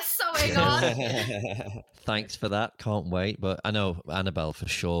get your sewing on. Thanks for that. Can't wait. But I know Annabelle for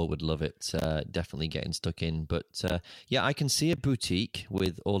sure would love it. Definitely getting stuck in. But yeah, I can see a boutique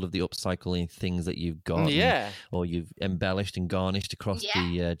with all of the upcycling things that you've got. Yeah. Or you've embellished and garnished across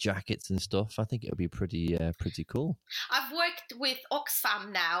the jackets and stuff. I think it would be pretty cool. I've worked with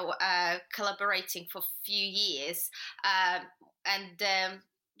Oxfam now, collaborating for a few years.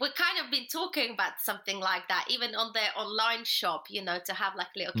 We've kind of been talking about something like that, even on their online shop, to have like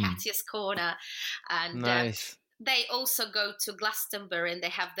a little Katya's Corner. And nice. They also go to Glastonbury and they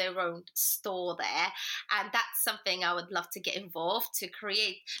have their own store there. And that's something I would love to get involved to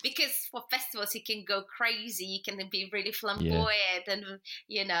create, because for festivals, you can go crazy. You can be really flamboyant and,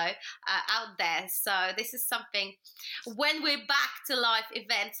 out there. So this is something when we're back to live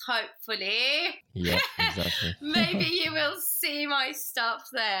events, hopefully. Yeah, exactly. Maybe you will see my stuff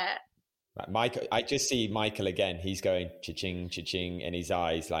there. Like Michael, I just see Michael again. He's going cha-ching, cha-ching in his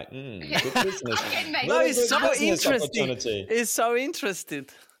eyes, like, good business. No, it's so business interesting. opportunity. It's so interested.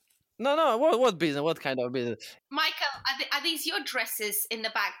 No. What business? What kind of business? Michael, are these your dresses in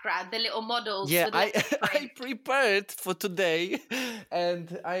the background? The little models? Yeah, with the I prepared for today,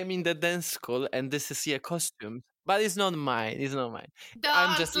 and I'm in the dance school, and this is costume. But it's not mine. It's not mine.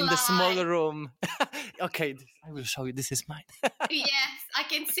 I'm just in the small room. Okay, I will show you. This is mine. Yes, I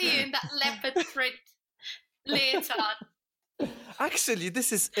can see you in that leopard print leotard. Actually,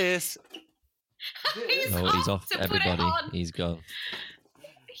 this is He's He's off. to put it Everybody, on. he's gone.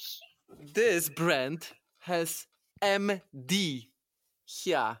 this brand has MD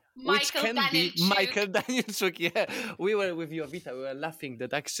here, which Michael can be Danielchuk. Michael Danielchuk. Yeah, we were with Jovita. We were laughing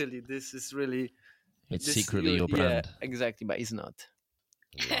that actually this is really. It's this- secretly your brand. Yeah, exactly, but it's not.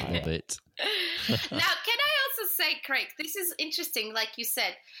 Love it. Now, can I also say, Craig, this is interesting. Like you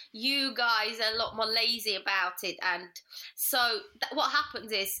said, you guys are a lot more lazy about it. And so what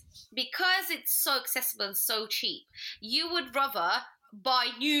happens is, because it's so accessible and so cheap, you would rather buy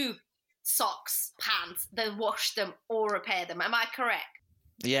new socks, pants, than wash them or repair them. Am I correct?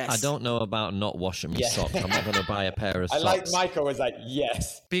 Yes. I don't know about not washing my Yeah. socks. I'm not going to buy a pair of I socks. like Michael was like,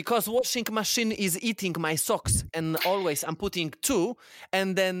 yes. Because washing machine is eating my socks, and always I'm putting 2,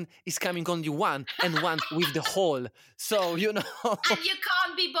 and then it's coming only 1, and 1 with the hole. So And you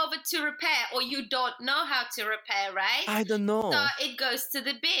can't be bothered to repair, or you don't know how to repair, right? I don't know. So it goes to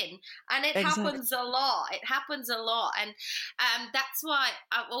the bin, and it Exactly. happens a lot. It happens a lot, and that's why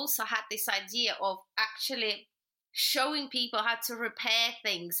I've also had this idea of actually showing people how to repair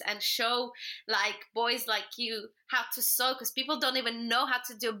things and show like boys like you how to sew, because people don't even know how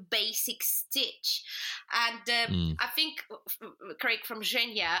to do a basic stitch. And I think, Craig, from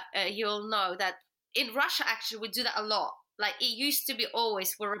Zhenya, you'll know that in Russia actually we do that a lot. Like it used to be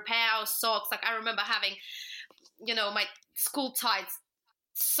always we repair our socks. Like I remember having, my school ties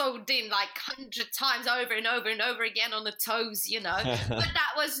sewed in like 100 times over and over and over again on the toes, but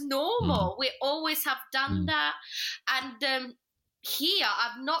that was normal. We always have done that. And here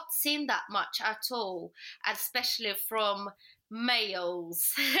I've not seen that much at all, especially from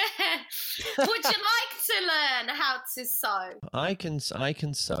males. Would you like to learn how to sew? I can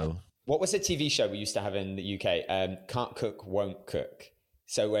sew. What was a TV show we used to have in the UK? Can't cook, won't cook.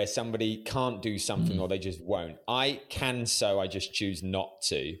 So where somebody can't do something or they just won't. I can sew, I just choose not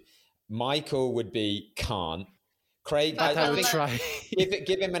to. Michael would be can't. Craig, But I will think try.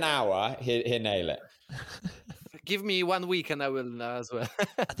 give him an hour, he'll nail it. Give me 1 week and I will as well.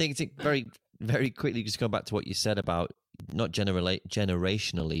 I think it's very, very quickly just go back to what you said about not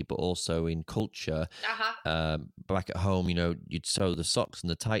generationally, but also in culture. Back at home, you'd sew the socks and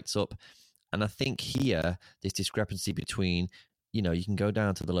the tights up. And I think here, this discrepancy between, you can go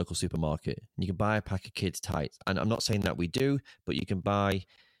down to the local supermarket and you can buy a pack of kids' tights. And I'm not saying that we do, but you can buy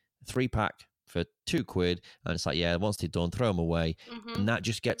 3-pack for £2, and it's like, yeah, once they're done, throw them away. And that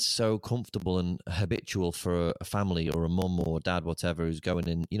just gets so comfortable and habitual for a family or a mum or dad, whatever, who's going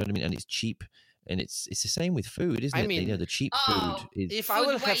in, you know what I mean? And it's cheap. And it's the same with food, isn't it? mean, The cheap food is... If I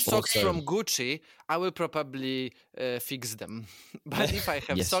will have waste socks also- from Gucci, I will probably fix them. But if I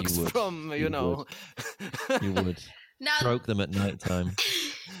have Yes, you socks would. from, You You would. Now, Stroke them at night time.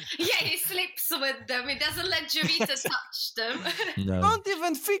 yeah, he sleeps with them. He doesn't let Jovita touch them. No. Don't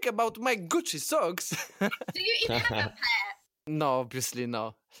even think about my Gucci socks. Do you even have a pair? No, obviously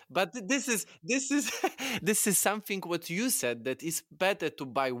no. But this is something what you said, that it's better to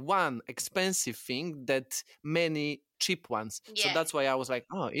buy one expensive thing than many cheap ones. So Yeah. that's why I was like,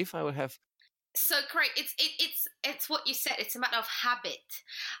 if I will have. So, Craig, it's what you said. It's a matter of habit,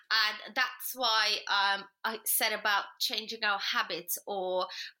 and that's why I said about changing our habits, or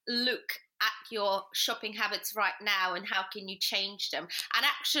look at your shopping habits right now and how can you change them. And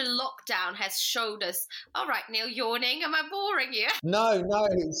actually, lockdown has showed us. All right, Neil, yawning. Am I boring you? No.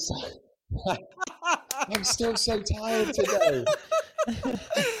 I'm still so tired today.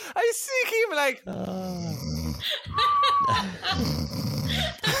 I see him like. No.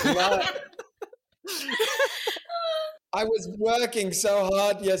 I was working so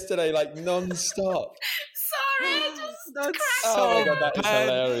hard yesterday, like non-stop. Sorry, I just That's Oh my God, that is bad.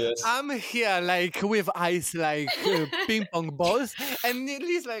 hilarious. I'm here like with eyes like ping pong balls, and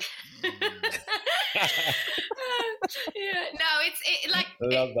Lily's like. yeah. No,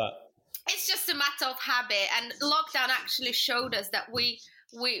 Love that. it's just a matter of habit, and lockdown actually showed us that we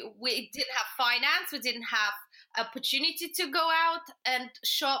didn't have finance, we didn't have opportunity to go out and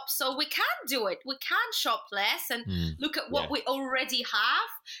shop, so we can do it. We can shop less and look at what we already have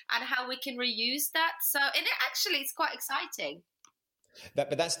and how we can reuse that. So, and it's quite exciting.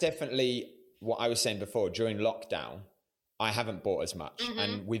 But that's definitely what I was saying before. During lockdown, I haven't bought as much.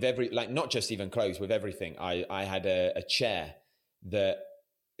 And with not just even clothes, with everything, I had a chair that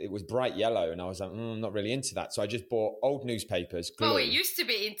it was bright yellow, and I was like, I'm not really into that. So I just bought old newspapers, glue. Oh, we used to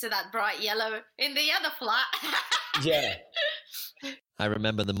be into that bright yellow in the other flat. Yeah. I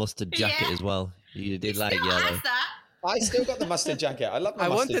remember the mustard jacket as well. You did like Still yellow. has that. I still got the mustard jacket. I love my I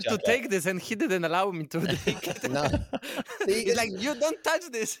mustard wanted jacket. to take this, and he didn't allow me to take it. No. He's like, you don't touch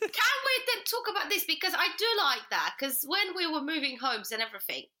this. Can we then talk about this? Because I do like that. Because when we were moving homes and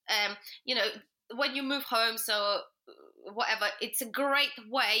everything, when you move home, so whatever, it's a great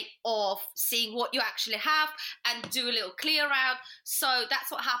way of seeing what you actually have and do a little clear out. So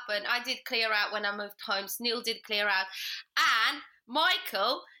that's what happened. I did clear out when I moved homes. Neil did clear out. And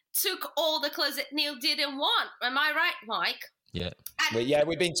Michael took all the clothes that Neil didn't want. Am I right, Mike? Yeah.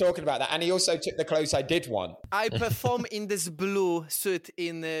 We've been talking about that. And he also took the clothes I did want. I perform in this blue suit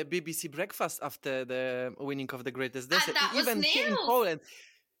in BBC Breakfast after the winning of the Greatest Dance. And that was Even here in Neil. Poland.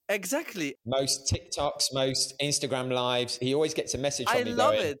 Exactly. Most TikToks, most Instagram lives. He always gets a message from I me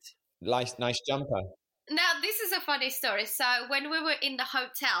love going, it. Nice jumper. Now, this is a funny story. So when we were in the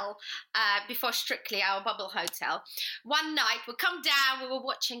hotel, before Strictly, our bubble hotel, one night we come down, we were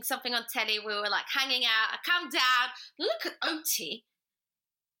watching something on telly, we were like hanging out, I come down, look at Oti,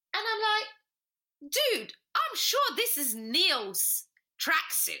 and I'm like, dude, I'm sure this is Neil's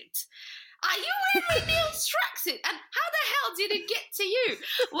tracksuit. Are you wearing Neil's tracksuit? And how the hell did it get to you?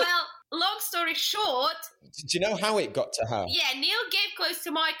 Well, long story short... Do you know how it got to her? Yeah, Neil gave clothes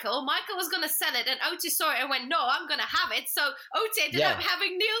to Michael. Michael was going to sell it, and Oti saw it and went, no, I'm going to have it. So Oti ended up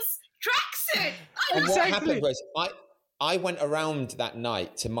having Neil's tracksuit. And what happened was, I went around that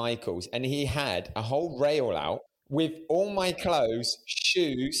night to Michael's, and he had a whole rail out with all my clothes,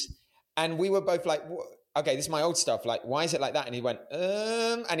 shoes, and we were both like... Okay, this is my old stuff. Like, why is it like that? And he went,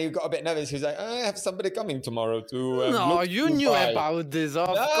 and he got a bit nervous. He was like, I have somebody coming tomorrow to. No, you knew about this. Of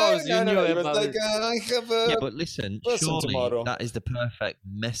course, you knew about it. I have a Yeah, but listen, surely tomorrow. that is the perfect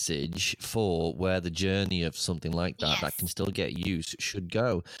message for where the journey of something like that can still get used should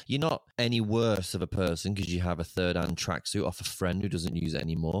go. You're not any worse of a person because you have a third-hand tracksuit off a friend who doesn't use it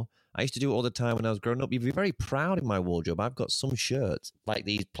anymore. I used to do it all the time when I was growing up. You'd be very proud in my wardrobe. I've got some shirts, like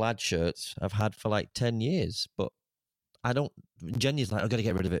these plaid shirts I've had for like 10 years, but I don't... Jenny's like, I've got to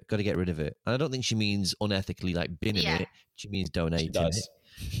get rid of it. And I don't think she means unethically like binning it. She means donating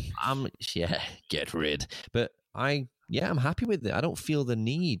it. Get rid. But I'm happy with it. I don't feel the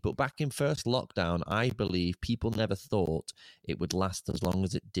need. But back in first lockdown, I believe people never thought it would last as long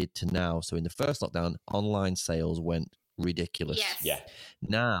as it did to now. So in the first lockdown, online sales went ridiculous. Yes. Yeah.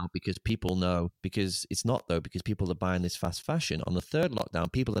 Now, because people know, because it's not though, because people are buying this fast fashion. On the third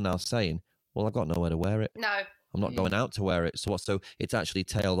lockdown, people are now saying, well, I've got nowhere to wear it. No. I'm not going out to wear it. So it's actually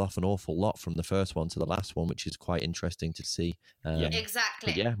tailed off an awful lot from the first one to the last one, which is quite interesting to see.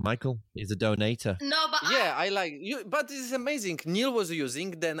 Exactly. But yeah, Michael is a donator. No, but I like you, but it's amazing. Neil was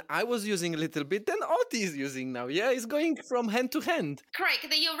using, then I was using a little bit, then Oti is using now. Yeah, it's going from hand to hand. Craig,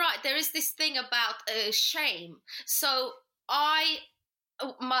 you're right. There is this thing about shame. So I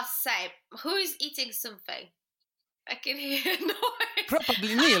must say, who is eating something? I can hear noise.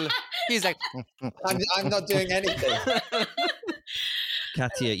 Probably Neil. He's like, I'm not doing anything.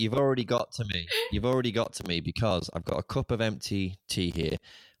 Katia, you've already got to me because I've got a cup of empty tea here.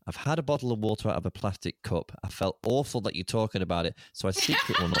 I've had a bottle of water out of a plastic cup. I felt awful that you're talking about it, so I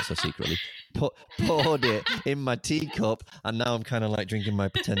not so secretly, poured it in my teacup, and now I'm kind of like drinking my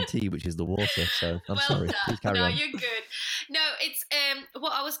pretend tea, which is the water. So I'm sorry. Done. Please carry on. No, you're good. No, it's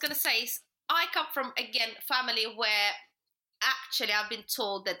what I was going to say is I come from, again, family where actually I've been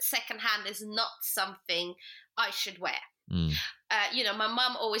told that secondhand is not something I should wear. My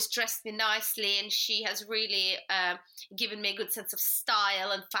mum always dressed me nicely, and she has really given me a good sense of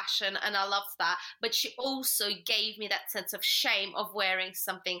style and fashion, and I love that. But she also gave me that sense of shame of wearing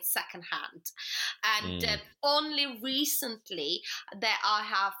something secondhand. And only recently that I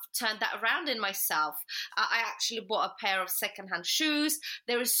have turned that around in myself. I actually bought a pair of secondhand shoes.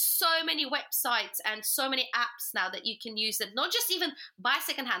 There is so many websites and so many apps now that you can use that not just even buy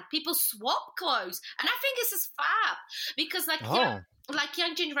secondhand. People swap clothes, and I think this is fab because like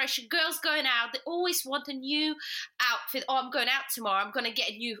young generation girls going out, they always want a new outfit. Oh, I'm going out tomorrow, I'm going to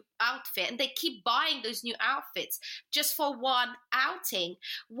get a new outfit, and they keep buying those new outfits just for one outing.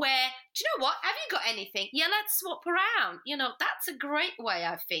 Where, do you know what, have you got anything? Let's swap around. That's a great way,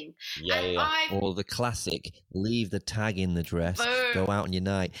 I think. Or the classic, leave the tag in the dress, go out on your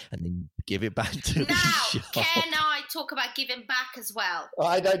night, and then give it back to the shop. Can I talk about giving back as well?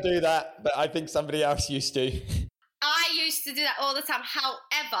 I don't do that, but I think somebody else used to. I used to do that all the time.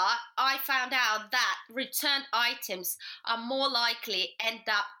 However, I found out that returned items are more likely end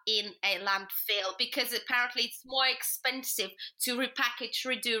up in a landfill because apparently it's more expensive to repackage,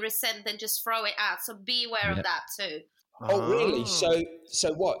 redo, resend than just throw it out. So be aware of that too. Oh, really?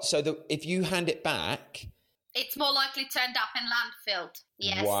 So what? So if you hand it back, it's more likely to end up in landfill.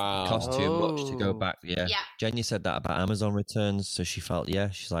 Yes. Wow. Cost too much to go back. Yeah. Yeah. Jenny said that about Amazon returns, so she felt,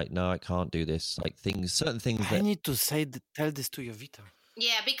 she's like, no, I can't do this. Like certain things I that need to tell this to Jovita.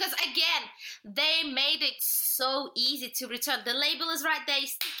 Yeah, because again, they made it so easy to return. The label is right there. You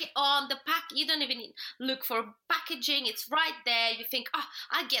stick it on the pack. You don't even look for packaging. It's right there. You think,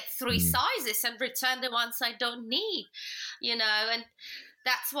 I get 3 sizes and return the ones I don't need, and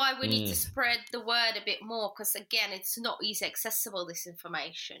that's why we need to spread the word a bit more because, again, it's not easy accessible, this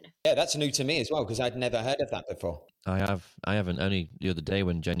information. Yeah, that's new to me as well because I'd never heard of that before. I haven't. Only the other day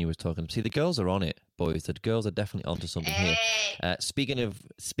when Jenny was talking. See, the girls are on it, boys. The girls are definitely onto something here. Speaking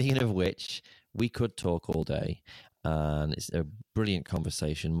of which, we could talk all day, and it's a brilliant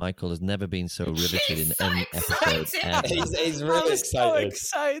conversation. Michael has never been so riveted in any episode ever. He's really excited. So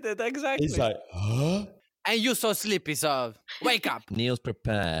excited, exactly. He's like, huh? And you're so sleepy, so wake up. Neil's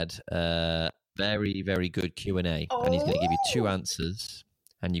prepared very, very good Q&A, and he's going to give you 2 answers,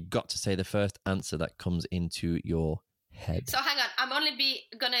 and you've got to say the first answer that comes into your head. So hang on, I'm only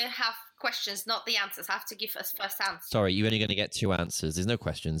going to have questions, not the answers. I have to give us first answer. Sorry, you're only going to get 2 answers. There's no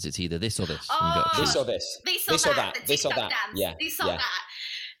questions. It's either this or this. This or this. This or that. This or that. Dance. Yeah. This or that.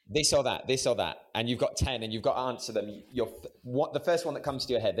 This or that, this or that, and you've got 10, and you've got to answer them. The first one that comes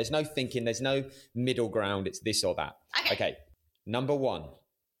to your head. There's no thinking. There's no middle ground. It's this or that. Okay. Number 1,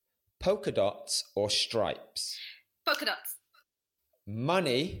 polka dots or stripes? Polka dots.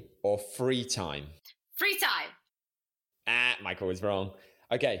 Money or free time? Free time. Michael was wrong.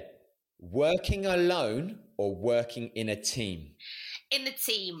 Okay. Working alone or working in a team? In the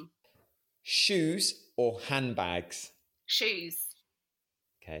team. Shoes or handbags? Shoes.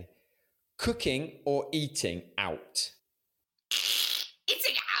 Okay. Cooking or eating out?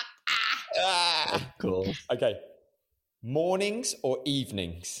 Eating out. Of course. Okay. Mornings or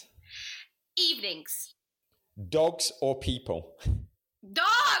evenings? Evenings. Dogs or people?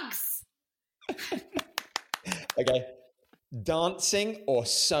 Dogs. Okay. Dancing or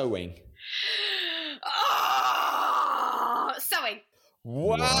sewing? Oh, sewing.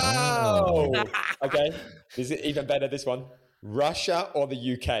 Wow. Okay. This is even better, this one. Russia or the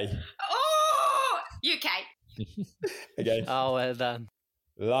UK? Oh, UK. Okay. Oh, well done.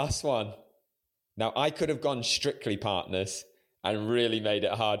 Last one. Now, I could have gone strictly partners and really made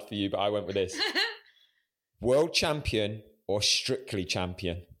it hard for you, but I went with this. World champion or strictly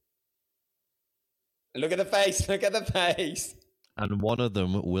champion? Look at the face. Look at the face. And one of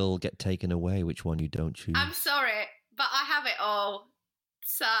them will get taken away. Which one you don't choose? I'm sorry, but I have it all.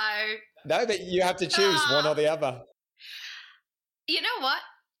 So. No, but you have to choose one or the other. You know what?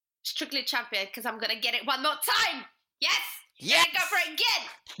 Strictly champion, because I'm going to get it one more time. Yes. Yes. Go for it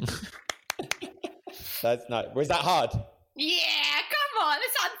again. That's nice. Was that hard? Yeah, come on.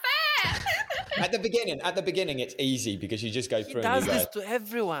 It's unfair. At the beginning, it's easy because you just go through. He does and you this to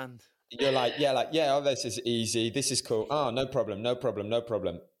everyone. You're like, oh, this is easy. This is cool. Oh, no problem.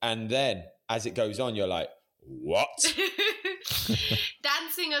 And then as it goes on, you're like, what?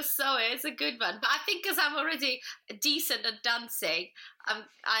 Dancing or sewing is a good one. But I think because I'm already decent at dancing,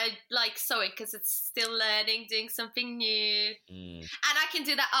 I like sewing because it's still learning, doing something new. And I can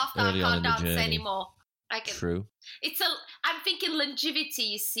do that after Early I on can't in the dance journey. anymore. I can. True. I'm thinking longevity,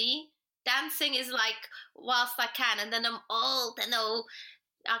 you see. Dancing is like whilst I can, and then I'm old and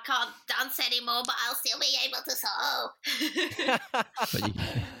I can't dance anymore, but I'll still be able to sew.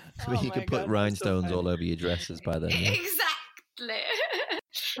 But you can put rhinestones all over your dresses by then. Yeah? Exactly.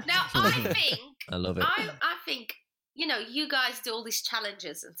 Now, I think... I love it. I think, you guys do all these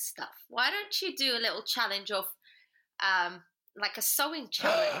challenges and stuff. Why don't you do a little challenge of, like a sewing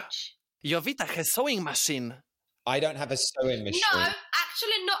challenge? Jovita has sewing machine. I don't have a sewing machine. No,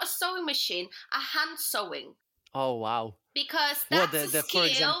 actually not a sewing machine, a hand sewing. Oh, wow. Because that's a skill. For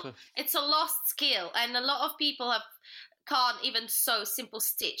example? It's a lost skill, and a lot of people can't even sew simple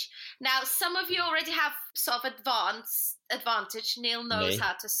stitch. Now, some of you already have sort of advantage. Neil knows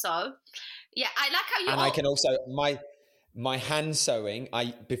how to sew. Yeah, I like how you. And I can also my hand sewing.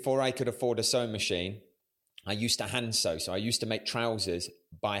 Before I could afford a sewing machine, I used to hand sew. So I used to make trousers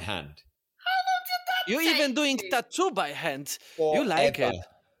by hand. How long did that You're take even doing you? tattoo by hand. Forever. You like it.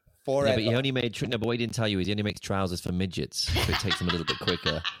 forever. Yeah, but he only made. No, but what he didn't tell you is he only makes trousers for midgets, so it takes them a little bit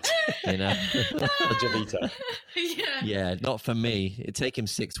quicker. You know, Javita. yeah, not for me. It'd take him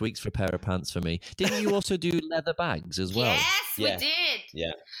 6 weeks for a pair of pants for me. Didn't you also do leather bags as well? Yes, Yeah. we did.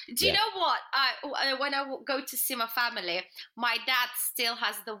 Yeah. Do you know what? When I go to see my family, my dad still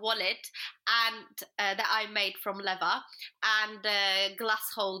has the wallet and that I made from leather and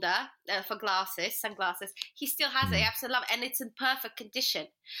glass holder for sunglasses. He still has it. I absolutely love it, and it's in perfect condition.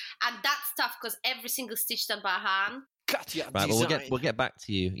 And that stuff goes every single stitch done by hand. Katya, Right, well, we'll get back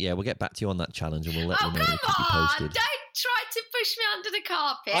to you. Yeah, we'll get back to you on that challenge, and we'll let you know. We'll keep you Come on! posted. Don't try to push me under the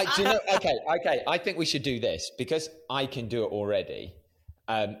carpet. Do you know, okay. I think we should do this because I can do it already.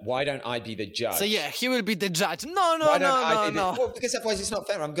 Why don't I be the judge? So yeah, he will be the judge. No. Well, because otherwise it's not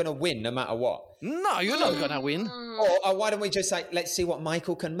fair. I'm going to win no matter what. No, you're not gonna win. Or why don't we just say, let's see what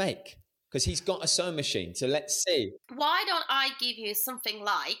Michael can make? Because he's got a sewing machine. So let's see. Why don't I give you something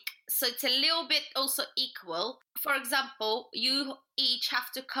like, so it's a little bit also equal. For example, you each have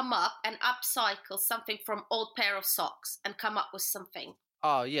to come up and upcycle something from old pair of socks and come up with something.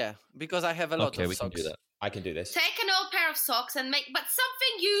 Oh yeah, because I have a lot Okay, of we socks. can do that. I can do this. Take an old pair of socks and make, but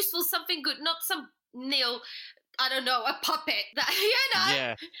something useful, something good, not some nil, I don't know, a puppet that,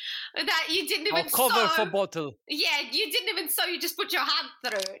 Yeah. that you didn't even Cover sew. for bottle. Yeah, you didn't even sew, you just put your hand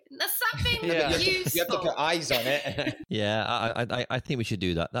through it. That's something Yeah. useful. You have to put eyes on it. Yeah, I think we should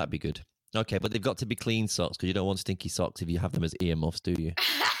do that. That'd be good. Okay, but they've got to be clean socks because you don't want stinky socks if you have them as earmuffs, do you?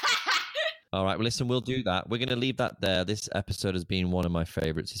 All right, well, listen, we'll do that. We're going to leave that there. This episode has been one of my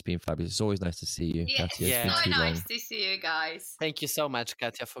favourites. It's been fabulous. It's always nice to see you, Yes, Katya. Yeah. It's so been too nice long. to see you guys. Thank you so much,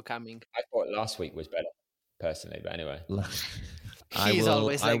 Katya, for coming. I thought last week was better, personally. But anyway. He's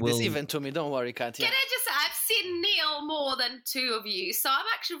always like this, will- even to me. Don't worry, Katya. Can I just say, I've seen Neil more than two of you, so I'm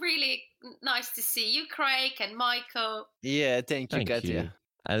actually really nice to see you, Craig and Michael. Yeah, thank you, Thank Katya. you.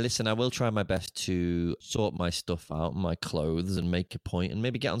 Listen, I will try my best to sort my stuff out, my clothes, and make a point, and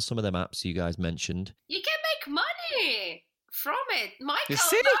maybe get on some of them apps you guys mentioned. You can make money from it. Michael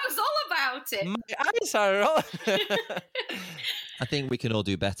see? knows all about it. My eyes are all... I think we can all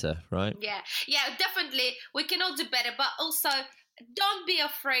do better, right? Yeah, definitely. We can all do better, but also don't be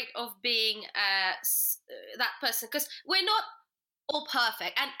afraid of being that person, because we're not all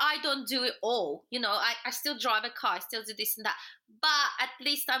perfect, and I don't do it all. You know, I still drive a car, I still do this and that, but at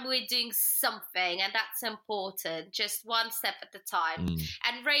least we're doing something, and that's important. Just one step at a time,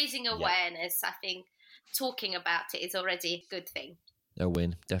 and raising awareness. I think talking about it is already a good thing. A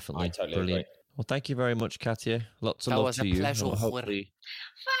win, definitely. I totally Brilliant. agree. Well, thank you very much, Katya. Lots of That love was to a you. pleasure. And hopefully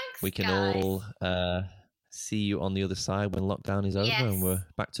Thanks, we can guys. all see you on the other side when lockdown is over and we're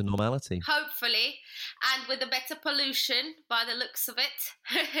back to normality. Hopefully, and with a better pollution by the looks of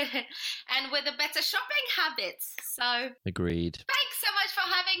it, and with a better shopping habits. So Agreed. thanks so much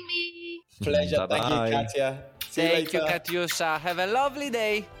for having me. Pleasure. Thank Bye-bye. you, Katya. See Thank you, later. Katyusha. Have a lovely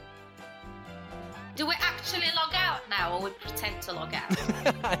day. Do we actually log out now, or we pretend to log out?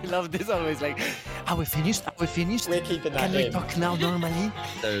 I love this always. Like, are we finished? Are we finished? We're keeping that Can we in. talk now normally?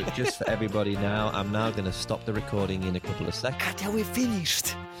 So just for everybody now, I'm now going to stop the recording in a couple of seconds. Katya, we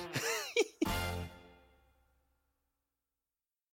finished.